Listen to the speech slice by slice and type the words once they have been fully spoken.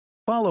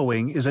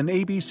following is an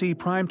ABC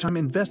Primetime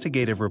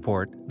investigative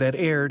report that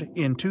aired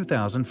in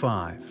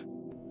 2005.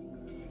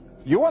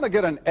 You want to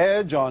get an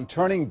edge on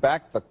turning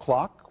back the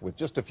clock with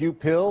just a few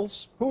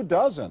pills? Who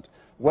doesn't?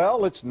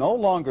 Well, it's no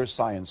longer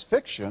science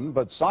fiction,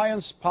 but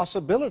science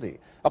possibility,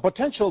 a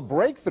potential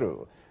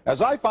breakthrough.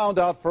 As I found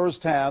out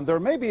firsthand, there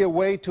may be a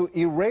way to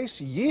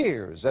erase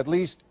years, at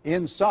least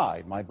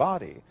inside my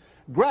body.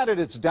 Granted,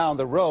 it's down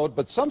the road,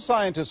 but some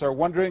scientists are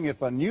wondering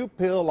if a new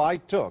pill I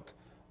took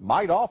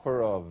might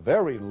offer a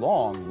very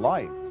long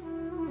life.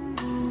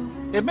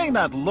 It may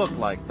not look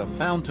like the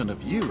fountain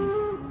of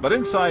youth, but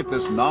inside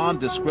this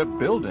nondescript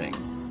building,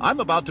 I'm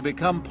about to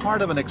become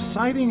part of an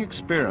exciting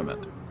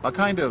experiment, a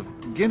kind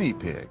of guinea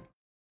pig.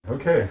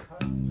 Okay.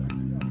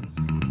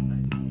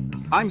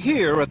 I'm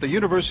here at the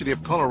University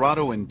of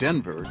Colorado in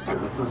Denver.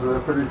 This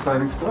is pretty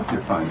exciting stuff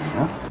you're finding,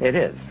 huh? It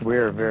is.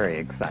 We're very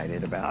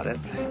excited about it.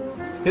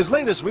 His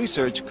latest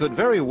research could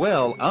very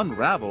well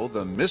unravel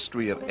the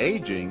mystery of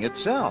aging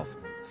itself.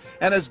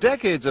 And his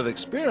decades of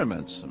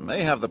experiments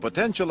may have the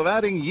potential of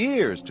adding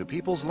years to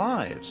people's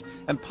lives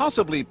and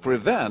possibly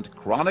prevent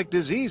chronic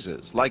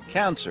diseases like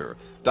cancer,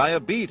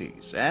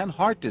 diabetes, and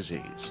heart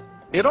disease.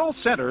 It all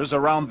centers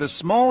around this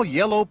small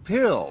yellow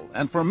pill,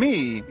 and for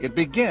me, it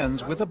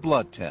begins with a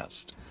blood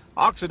test.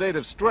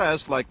 Oxidative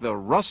stress, like the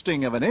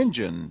rusting of an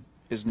engine,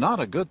 is not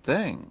a good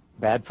thing.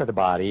 Bad for the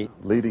body.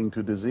 Leading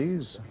to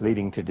disease.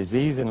 Leading to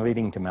disease and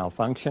leading to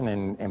malfunction,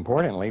 and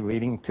importantly,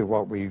 leading to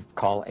what we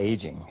call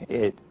aging.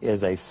 It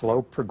is a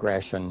slow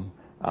progression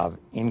of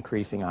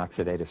increasing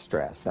oxidative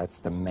stress. That's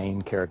the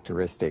main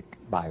characteristic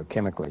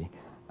biochemically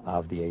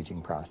of the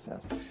aging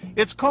process.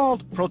 It's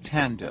called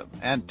Protandim,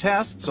 and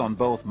tests on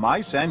both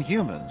mice and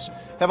humans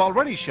have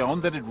already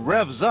shown that it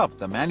revs up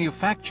the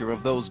manufacture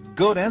of those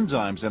good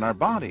enzymes in our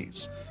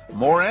bodies.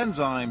 More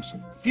enzymes,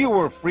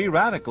 fewer free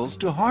radicals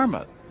to harm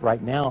it.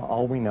 Right now,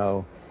 all we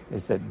know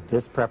is that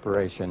this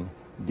preparation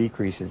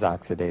decreases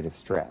oxidative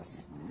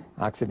stress.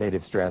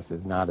 Oxidative stress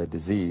is not a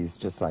disease,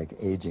 just like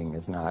aging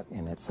is not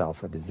in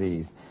itself a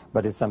disease,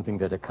 but it's something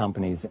that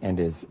accompanies and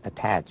is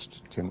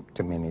attached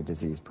to many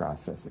disease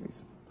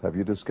processes. Have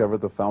you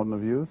discovered the fountain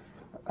of youth?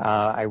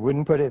 I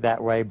wouldn't put it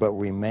that way, but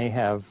we may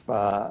have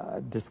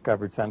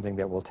discovered something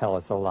that will tell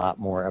us a lot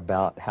more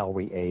about how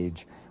we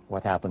age,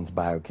 what happens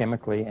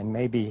biochemically, and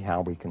maybe how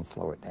we can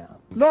slow it down.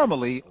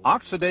 Normally,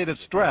 oxidative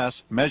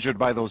stress, measured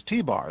by those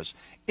T-bars,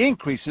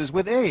 increases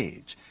with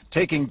age.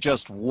 Taking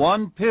just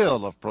one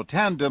pill of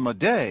Protandim a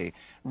day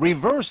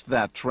reversed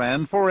that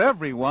trend for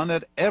everyone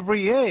at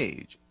every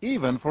age,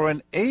 even for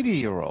an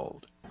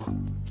 80-year-old.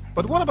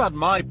 But what about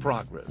my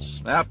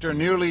progress? After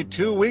nearly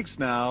 2 weeks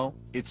now,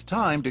 it's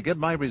time to get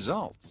my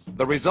results.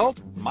 The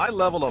result? My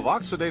level of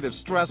oxidative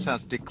stress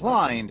has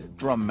declined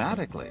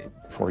dramatically.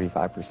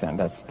 45%,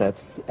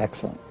 that's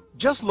excellent.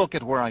 Just look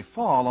at where I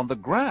fall on the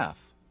graph,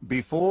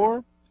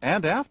 before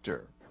and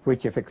after.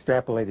 Which, if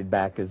extrapolated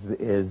back,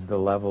 is the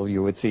level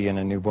you would see in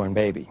a newborn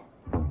baby.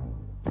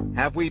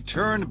 Have we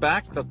turned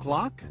back the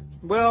clock?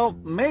 Well,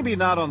 maybe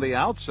not on the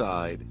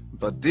outside,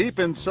 but deep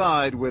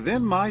inside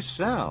within my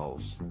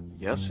cells.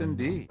 Yes,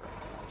 indeed.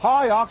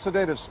 High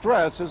oxidative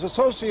stress is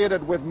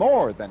associated with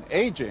more than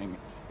aging.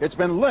 It's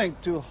been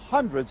linked to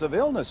hundreds of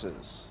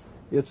illnesses.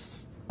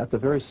 It's at the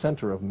very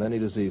center of many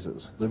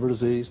diseases: liver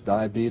disease,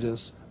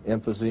 diabetes,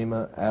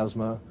 emphysema,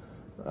 asthma.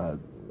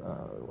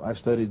 I've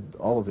studied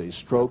all of these: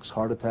 strokes,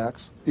 heart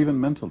attacks. Even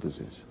mental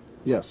disease?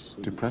 Yes.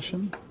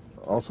 Depression?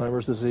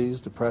 Alzheimer's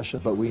disease, depression.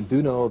 But we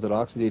do know that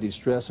oxidative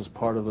stress is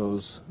part of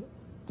those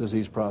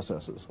disease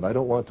processes. I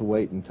don't want to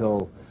wait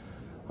until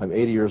I'm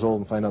 80 years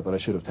old and find out that I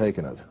should have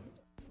taken it.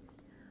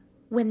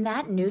 When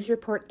that news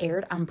report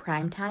aired on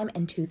Primetime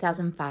in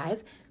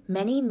 2005,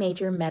 many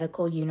major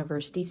medical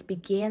universities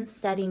began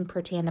studying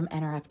Protandim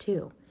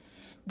Nrf2.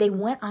 They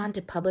went on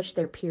to publish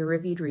their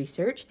peer-reviewed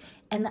research,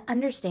 and the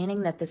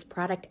understanding that this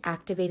product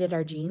activated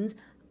our genes,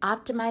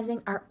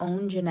 optimizing our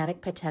own genetic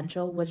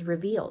potential, was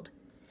revealed.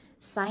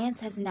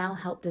 Science has now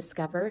helped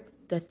discover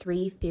the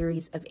 3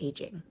 theories of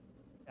aging.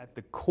 At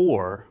the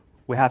core,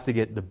 we have to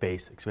get the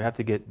basics. We have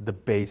to get the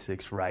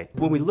basics right.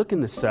 When we look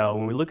in the cell,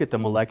 when we look at the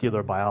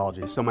molecular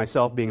biology, so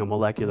myself being a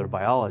molecular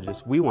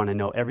biologist, we want to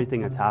know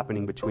everything that's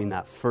happening between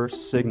that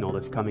first signal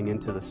that's coming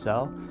into the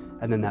cell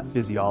and then that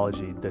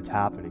physiology that's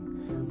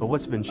happening. But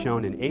what's been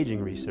shown in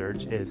aging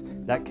research is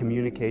that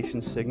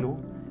communication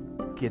signal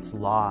gets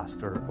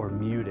lost or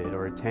muted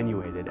or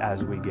attenuated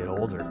as we get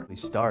older. It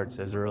starts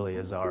as early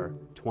as our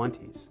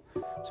 20s.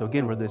 So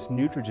again, where this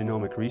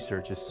nutrigenomic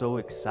research is so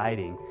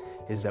exciting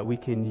is that we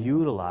can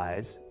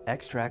utilize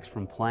extracts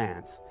from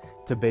plants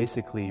to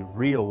basically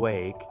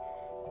reawake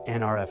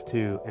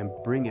Nrf2 and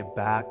bring it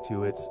back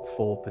to its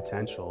full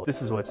potential.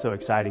 This is what's so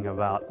exciting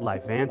about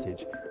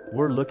LifeVantage.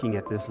 We're looking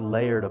at this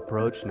layered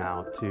approach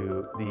now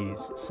to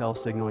these cell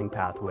signaling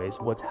pathways,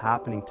 what's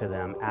happening to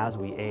them as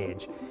we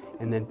age,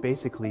 and then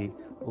basically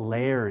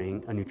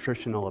layering a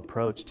nutritional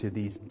approach to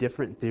these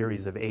different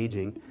theories of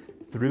aging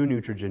through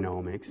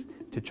nutrigenomics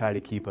to try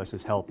to keep us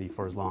as healthy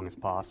for as long as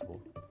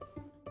possible.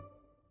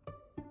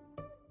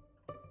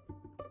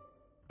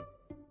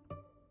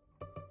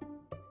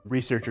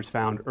 Researchers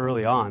found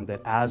early on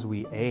that as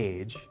we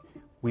age,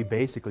 we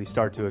basically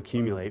start to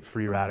accumulate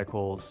free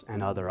radicals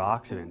and other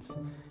oxidants.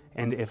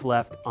 And if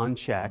left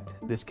unchecked,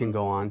 this can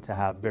go on to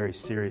have very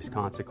serious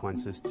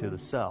consequences to the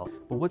cell.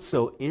 But what's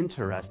so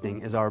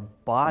interesting is our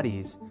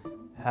bodies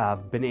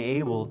have been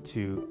able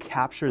to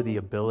capture the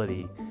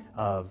ability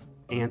of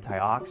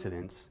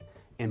antioxidants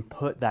and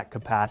put that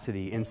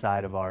capacity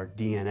inside of our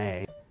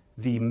DNA.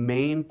 The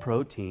main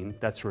protein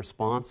that's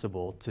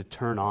responsible to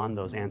turn on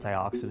those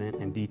antioxidant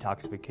and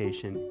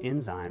detoxification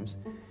enzymes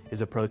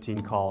is a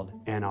protein called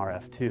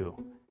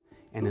NRF2,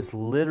 and is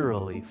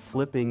literally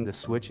flipping the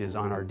switches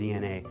on our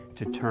DNA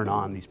to turn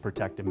on these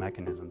protective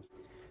mechanisms.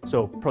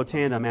 So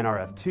Protandim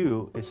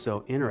NRF2 is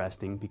so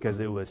interesting because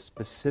it was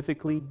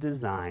specifically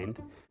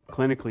designed,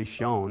 clinically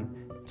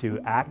shown to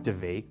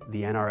activate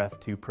the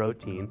NRF2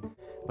 protein,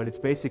 but it's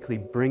basically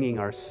bringing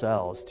our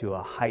cells to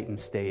a heightened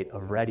state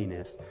of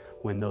readiness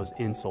when those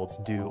insults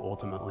do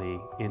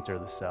ultimately enter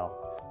the cell.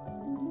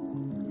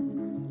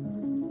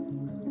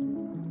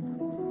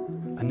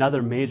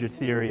 Another major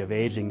theory of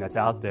aging that's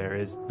out there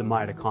is the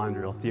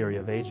mitochondrial theory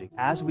of aging.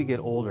 As we get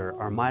older,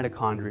 our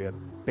mitochondria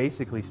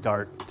basically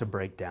start to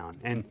break down.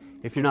 And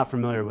if you're not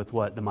familiar with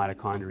what the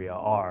mitochondria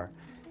are,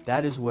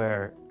 that is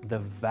where the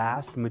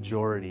vast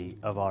majority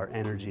of our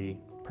energy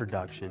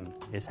production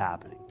is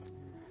happening.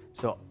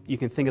 So you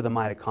can think of the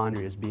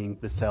mitochondria as being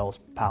the cell's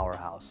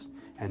powerhouse.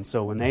 And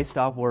so when they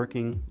stop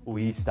working,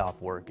 we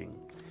stop working.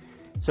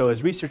 So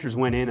as researchers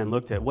went in and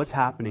looked at what's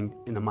happening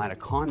in the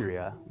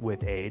mitochondria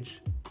with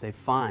age, they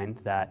find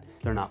that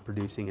they're not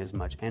producing as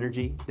much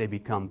energy. They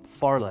become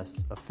far less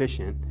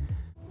efficient.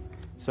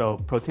 So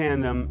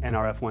Protandim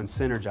NRF1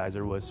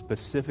 Synergizer was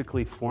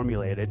specifically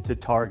formulated to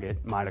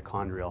target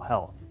mitochondrial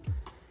health.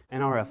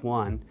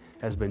 NRF1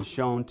 has been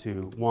shown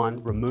to,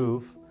 one,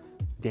 remove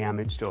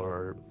damaged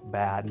or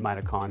bad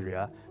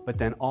mitochondria, but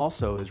then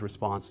also is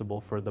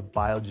responsible for the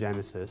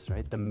biogenesis,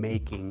 right, the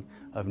making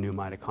of new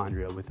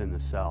mitochondria within the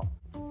cell.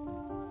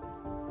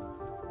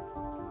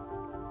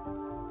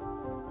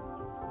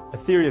 A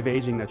theory of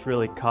aging that's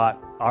really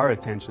caught our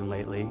attention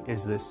lately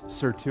is this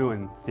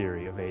sirtuin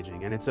theory of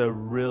aging, and it's a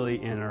really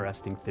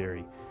interesting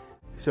theory.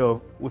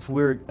 So if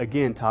we're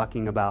again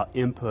talking about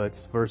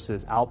inputs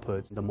versus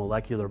outputs, the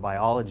molecular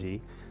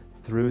biology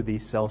through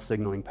these cell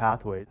signaling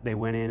pathways, they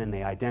went in and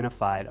they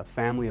identified a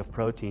family of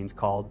proteins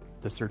called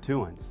the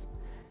sirtuins.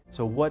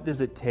 So what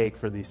does it take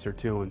for these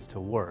sirtuins to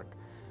work?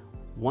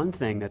 One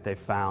thing that they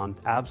found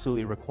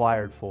absolutely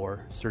required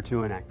for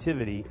sirtuin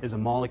activity is a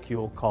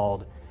molecule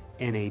called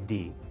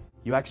NAD.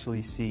 You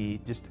actually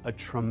see just a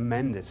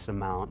tremendous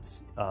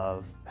amount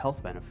of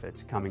health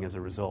benefits coming as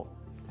a result.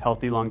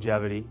 Healthy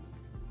longevity,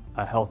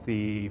 a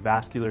healthy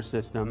vascular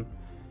system,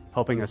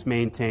 helping us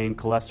maintain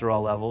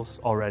cholesterol levels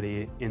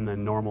already in the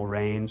normal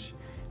range,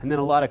 and then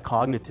a lot of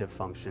cognitive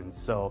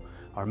functions. So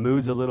our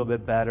mood's a little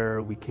bit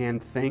better, we can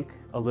think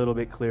a little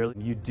bit clearly.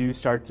 You do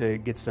start to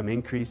get some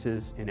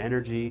increases in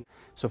energy.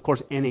 So of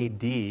course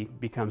NAD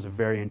becomes a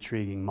very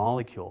intriguing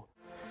molecule.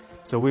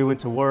 So we went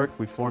to work,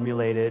 we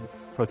formulated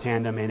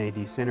Protandim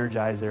NAD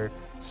Synergizer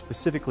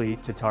specifically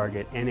to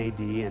target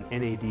NAD and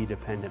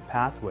NAD-dependent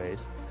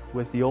pathways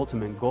with the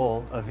ultimate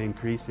goal of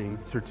increasing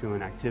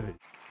sirtuin activity.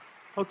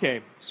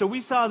 Okay, so we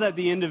saw that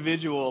the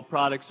individual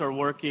products are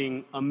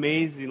working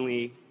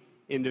amazingly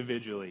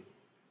individually.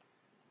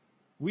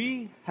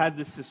 We had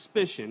the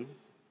suspicion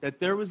that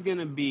there was going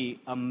to be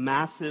a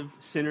massive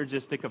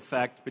synergistic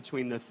effect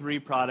between the three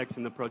products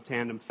in the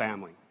Protandim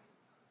family.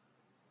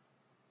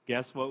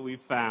 Guess what we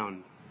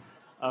found?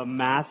 A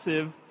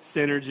massive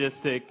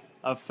synergistic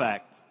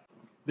effect.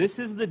 This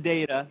is the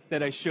data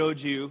that I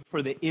showed you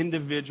for the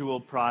individual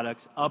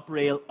products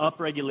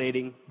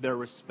upregulating their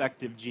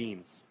respective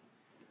genes.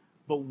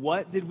 But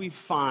what did we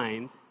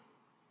find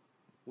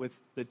with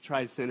the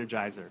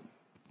TriSynergizer?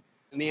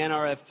 And the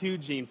NRF2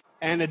 gene,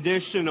 an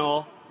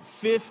additional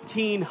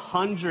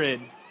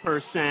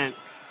 1,500%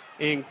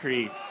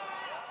 increase.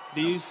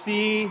 Do you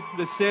see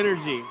the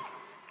synergy?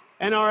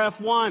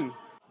 NRF1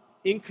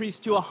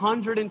 increased to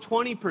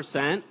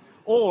 120%,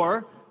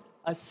 or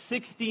a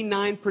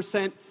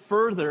 69%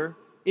 further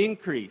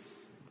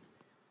increase.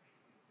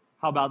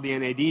 How about the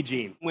NAD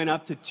gene? Went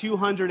up to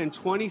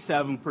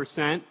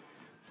 227%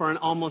 for an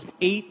almost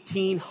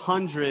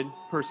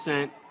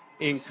 1,800%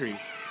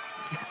 increase.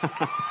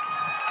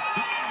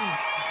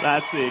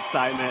 That's the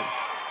excitement.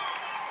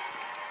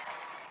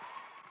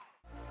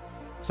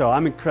 So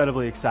I'm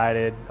incredibly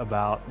excited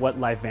about what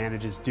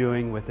LifeVantage is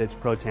doing with its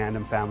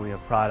Protandim family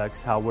of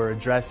products, how we're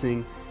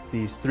addressing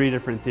these three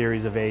different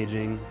theories of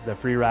aging, the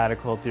free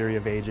radical theory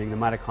of aging, the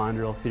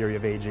mitochondrial theory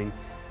of aging,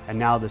 and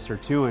now the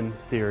sirtuin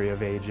theory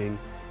of aging.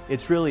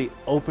 It's really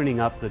opening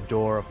up the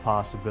door of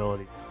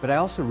possibility. But I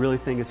also really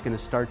think it's going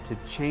to start to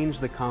change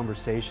the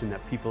conversation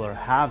that people are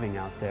having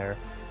out there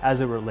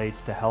as it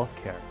relates to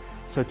healthcare.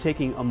 So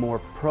taking a more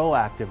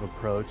proactive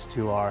approach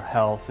to our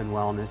health and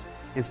wellness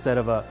instead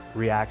of a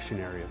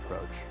reactionary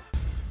approach.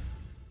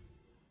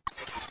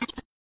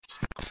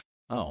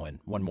 Oh,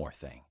 and one more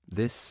thing.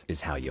 This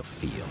is how you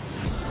feel.